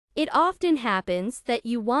It often happens that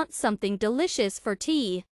you want something delicious for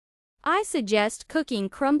tea. I suggest cooking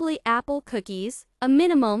crumbly apple cookies, a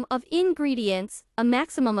minimum of ingredients, a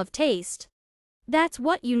maximum of taste. That's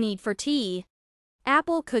what you need for tea.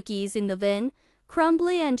 Apple cookies in the oven,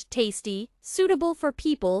 crumbly and tasty, suitable for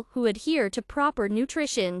people who adhere to proper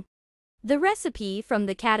nutrition. The recipe from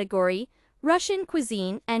the category, Russian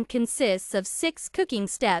cuisine, and consists of 6 cooking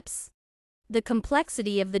steps. The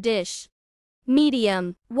complexity of the dish.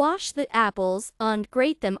 Medium. Wash the apples and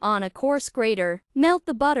grate them on a coarse grater. Melt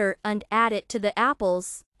the butter and add it to the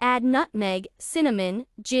apples. Add nutmeg, cinnamon,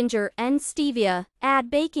 ginger and stevia.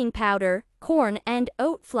 Add baking powder, corn and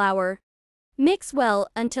oat flour. Mix well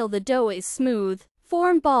until the dough is smooth.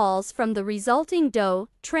 Form balls from the resulting dough,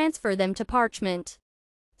 transfer them to parchment.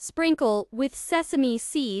 Sprinkle with sesame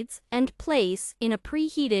seeds and place in a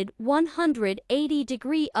preheated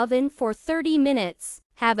 180-degree oven for 30 minutes.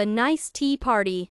 Have a nice tea party.